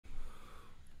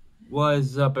What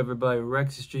is up, everybody?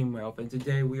 Rex Extreme Wealth, and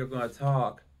today we are going to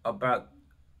talk about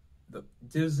the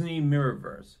Disney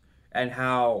Mirrorverse and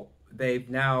how a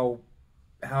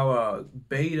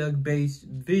beta-based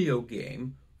video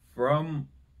game from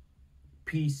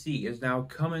PC is now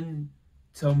coming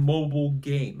to mobile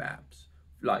game apps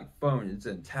like phones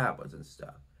and tablets and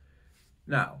stuff.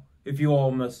 Now, if you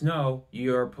all must know,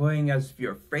 you're playing as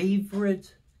your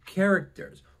favorite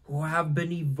characters who have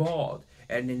been evolved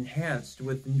and enhanced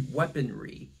with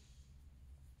weaponry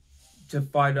to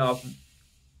fight off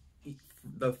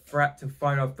the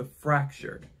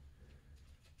fractured.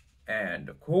 And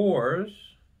of course,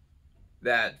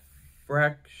 that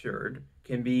fractured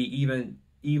can be even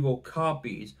evil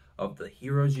copies of the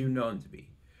heroes you know them to be.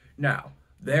 Now,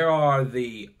 there are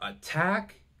the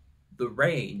attack, the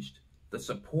ranged, the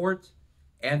support,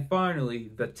 and finally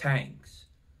the tanks.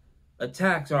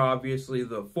 Attacks are obviously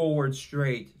the forward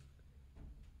straight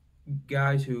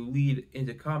guys who lead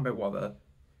into combat, while the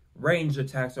ranged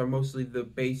attacks are mostly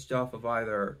based off of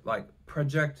either like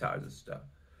projectiles and stuff.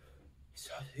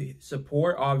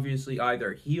 Support obviously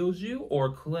either heals you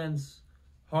or cleanse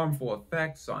harmful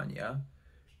effects on you.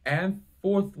 And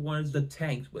fourth one is the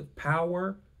tanks with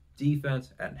power,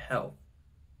 defense, and health.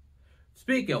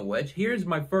 Speaking of which, here's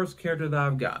my first character that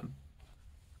I've got.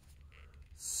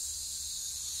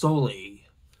 Sulley.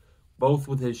 Both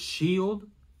with his shield,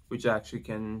 which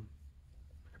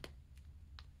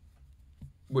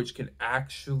can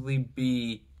actually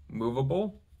be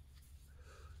movable.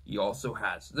 He also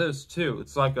has this too.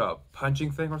 It's like a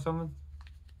punching thing or something.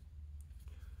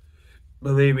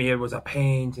 Believe me, it was a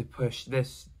pain to push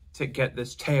this, to get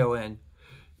this tail in.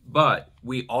 But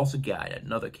we also got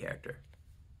another character.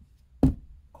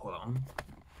 Hold on.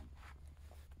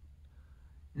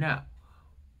 Now,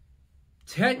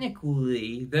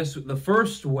 technically, the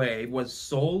first wave was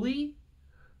solely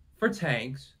for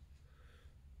tanks,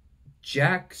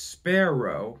 Jack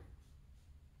Sparrow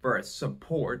for a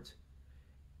support,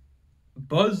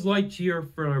 Buzz Lightyear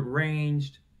for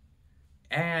ranged,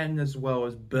 and as well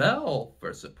as Belle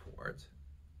for support.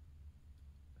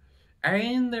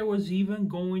 And there was even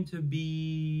going to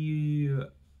be,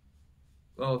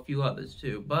 well, a few others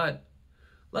too, but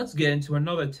let's get into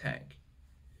another tank.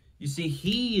 You see,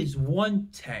 he is one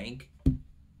tank.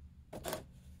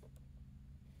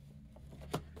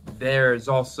 There's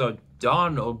also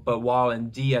Donald, but while in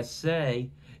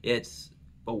DSA, it's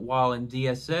going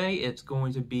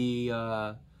to be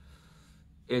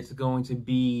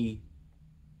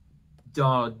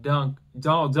Donald Duck.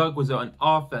 Donald Duck was an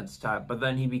offense type, but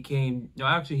then he became, no,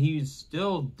 actually he's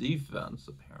still defense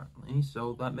apparently,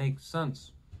 so that makes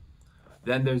sense.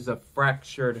 Then there's a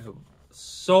fractured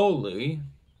Sulley.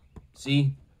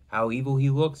 See how evil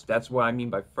he looks? That's what I mean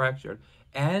by fractured.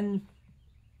 And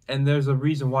there's a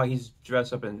reason why he's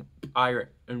dressed up in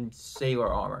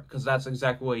sailor armor, because that's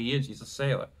exactly what he is. He's a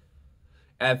sailor.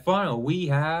 And finally, we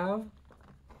have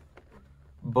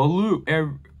Baloo,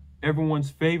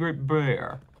 everyone's favorite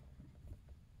bear.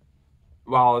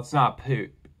 Well, it's not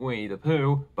Winnie the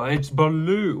Pooh, but it's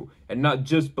Baloo, and not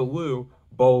just Baloo.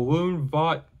 Baloo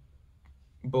von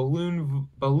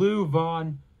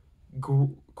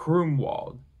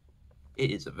Krumwald. It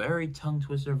is a very tongue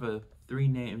twister for 3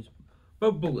 names,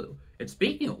 but Baloo. And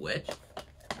speaking of which,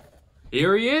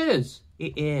 here he is.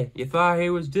 You thought he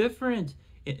was different.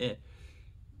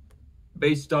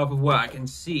 Based off of what I can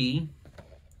see,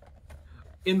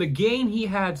 in the game he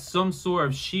had some sort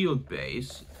of shield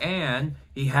base, and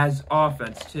he has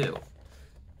offense too.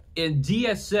 In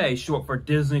DSA, short for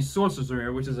Disney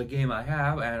Sorcerer, which is a game I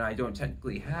have, and I don't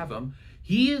technically have him,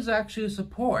 he is actually a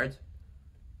support.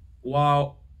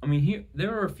 While, I mean,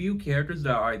 there are a few characters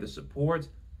that are either support,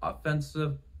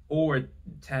 offensive, or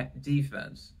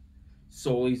defense.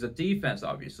 Sulley's a defense,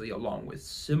 obviously, along with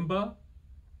Simba,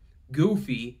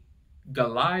 Goofy,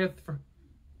 Goliath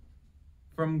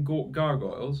from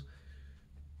Gargoyles,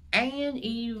 and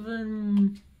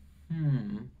even,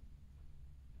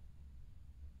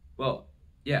 well,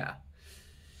 yeah.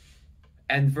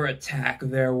 And for attack,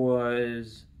 there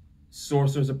was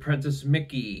Sorcerer's Apprentice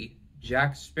Mickey,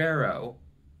 Jack Sparrow,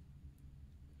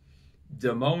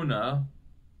 Demona,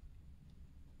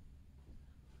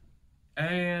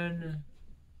 and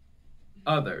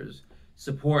others.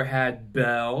 Support had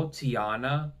Belle,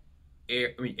 Tiana,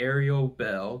 Ariel,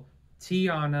 Belle,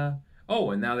 Tiana.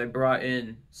 Oh, and now they brought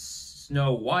in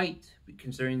Snow White,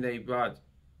 considering they brought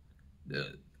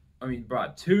 2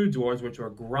 dwarves, which were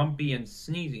grumpy and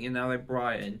sneezing, and now they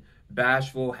brought in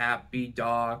Bashful, Happy,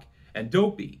 Doc, and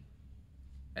Dopey,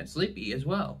 and Sleepy as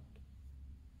well.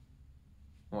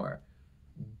 Or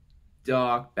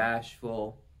Doc,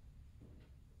 Bashful,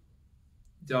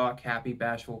 Doc, Happy,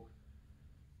 Bashful,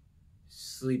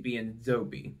 Sleepy, and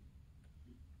Dopey.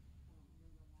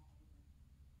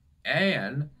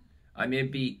 And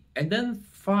and then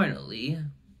finally,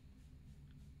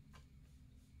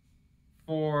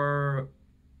 for,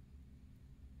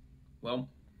 well,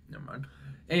 never mind.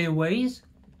 Anyways,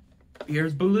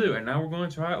 here's Baloo, and now we're going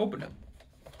to try to open him.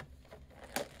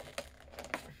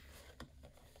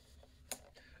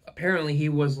 Apparently he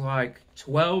was like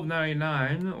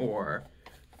 $12.99 or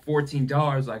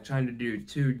 $14, like trying to do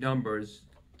two numbers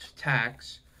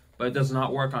tax, but it does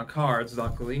not work on cards,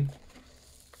 luckily.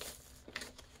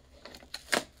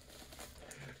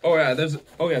 Oh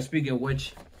yeah, speaking of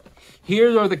which,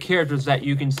 here are the characters that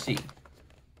you can see.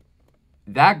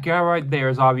 That guy right there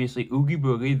is obviously Oogie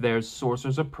Boogie. There's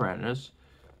Sorcerer's Apprentice.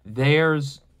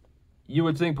 There's, you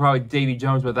would think probably Davy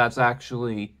Jones, but that's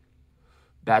actually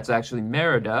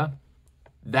Merida.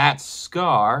 That's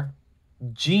Scar,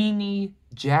 Genie,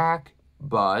 Jack,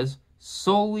 Buzz,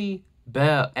 Sulley,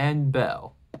 and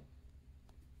Belle.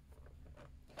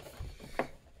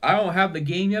 I don't have the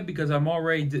game yet because I'm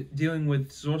already dealing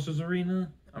with Sorcerer's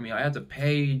Arena. I mean, I had to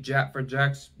pay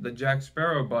the Jack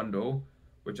Sparrow bundle,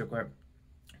 which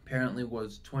apparently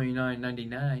was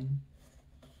 $29.99,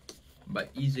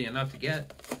 but easy enough to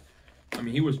get. I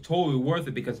mean, he was totally worth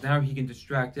it because now he can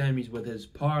distract enemies with his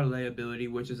parlay ability,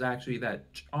 which is actually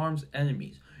that charms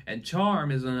enemies. And charm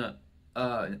is a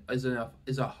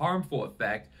harmful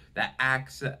effect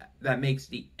that makes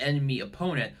the enemy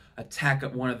opponent attack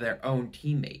at one of their own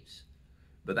teammates.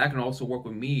 But that can also work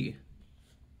with me.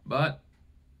 But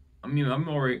I mean, I'm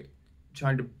already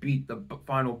trying to beat the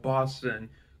final boss in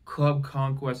Club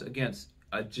Conquest against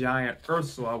a giant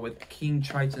Ursula with King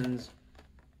Trident.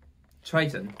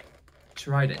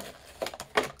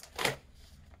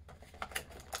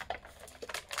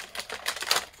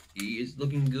 He is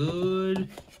looking good.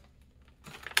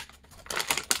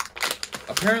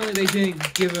 Apparently they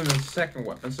didn't give him a second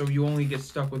weapon, so you only get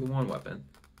stuck with one weapon.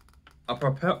 A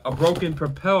broken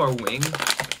propeller wing.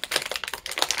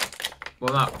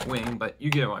 Well, not wing, but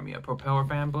you get what I mean. A propeller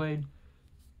fan blade.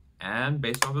 And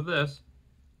based off of this.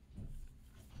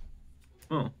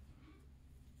 Oh.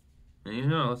 And you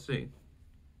know, let's see.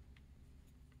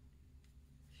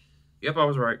 Yep, I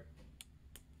was right.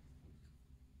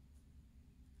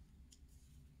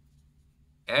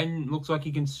 And looks like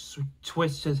he can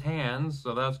twist his hands,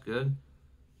 so that's good.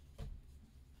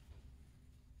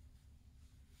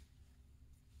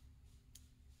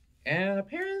 And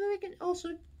apparently they can also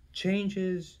change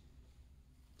his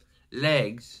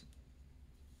legs.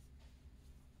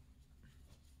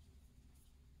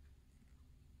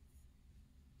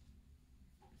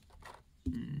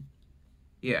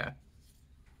 Yeah.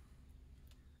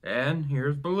 And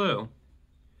here's Baloo.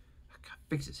 I gotta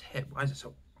fix his head. Why is it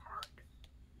so hard?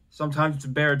 Sometimes it's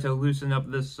better to loosen up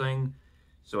this thing,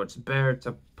 so it's better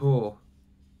to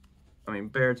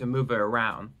better to move it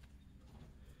around.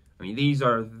 I mean, these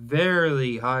are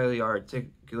very highly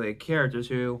articulated characters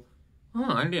who,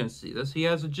 I didn't see this. He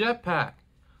has a jetpack.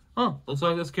 Looks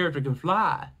like this character can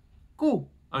fly. Cool.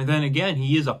 I mean, then again,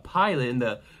 he is a pilot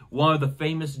in one of the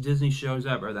famous Disney shows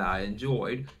ever that I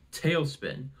enjoyed,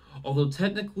 Tailspin. Although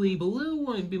technically, Baloo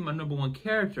wouldn't be my #1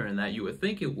 character in that, you would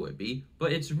think it would be,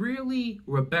 but it's really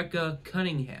Rebecca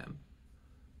Cunningham,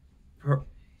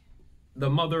 the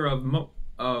mother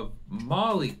of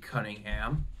Molly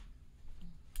Cunningham.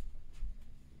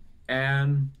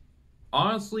 And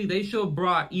honestly, they should have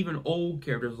brought even old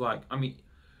characters like,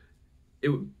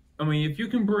 if you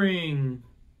can bring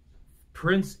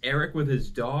Prince Eric with his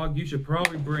dog, you should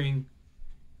probably bring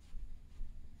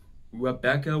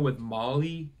Rebecca with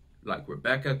Molly, like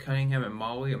Rebecca Cunningham and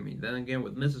Molly. I mean, then again,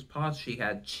 with Mrs. Potts, she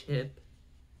had Chip.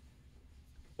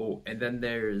 Oh, and then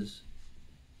there's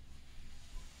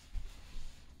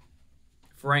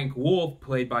Frank Wolf,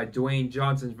 played by Dwayne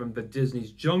Johnson from the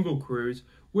Disney's Jungle Cruise,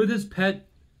 with his pet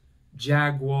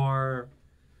jaguar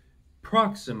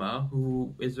Proxima,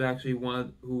 who is actually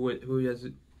who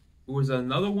is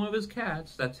another one of his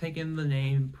cats that's taken the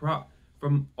name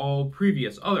from all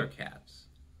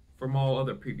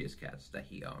other previous cats that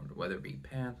he owned, whether it be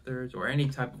panthers or any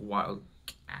type of wild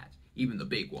cat, even the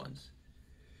big ones.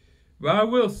 But I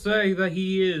will say that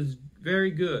he is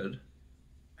very good.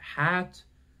 Hat,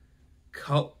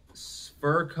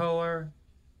 fur color,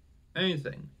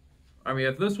 anything. I mean,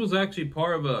 if this was actually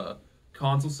part of a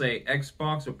console, say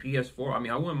Xbox or PS4, I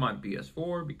mean, I wouldn't mind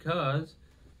PS4 because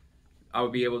I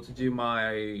would be able to do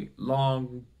my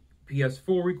long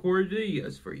PS4 recorded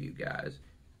videos for you guys.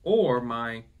 Or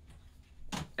my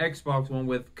Xbox one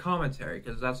with commentary,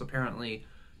 because that's apparently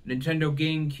Nintendo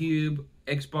GameCube,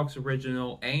 Xbox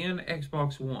Original, and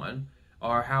Xbox One.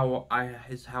 or how I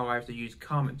have to use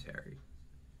commentary.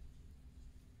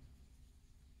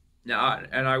 Now,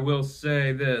 and I will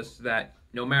say this, that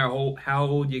no matter how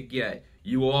old you get,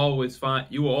 you will always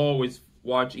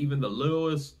watch even the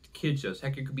littlest kid shows.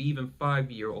 Heck, it could be even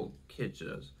 5-year-old kid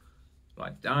shows.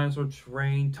 Like Dinosaur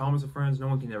Train, Thomas and Friends. No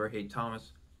one can ever hate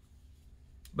Thomas.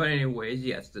 But anyways,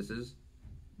 yes, this is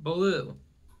Baloo.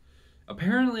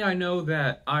 Apparently, I know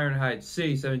that Ironhide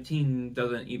City 17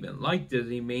 doesn't even like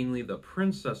Disney, mainly the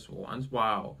princess ones.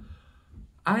 Wow.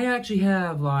 I actually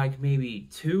have like maybe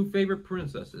 2 favorite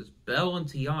princesses, Belle and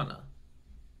Tiana.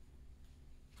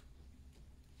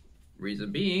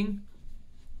 Reason being,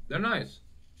 they're nice.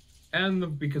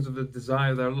 And because of the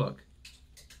design of their look.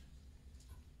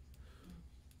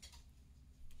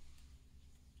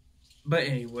 But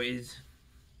anyways,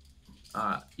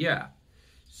 yeah.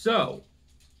 So,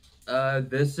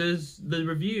 this is the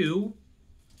review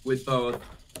with both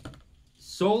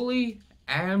Sulley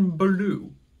and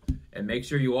Baloo. And make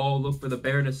sure you all look for the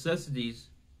bare necessities,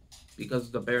 because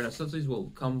the bare necessities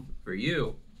will come for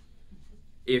you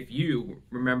if you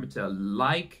remember to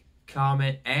like,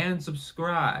 comment, and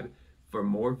subscribe for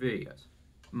more videos.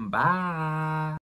 Bye!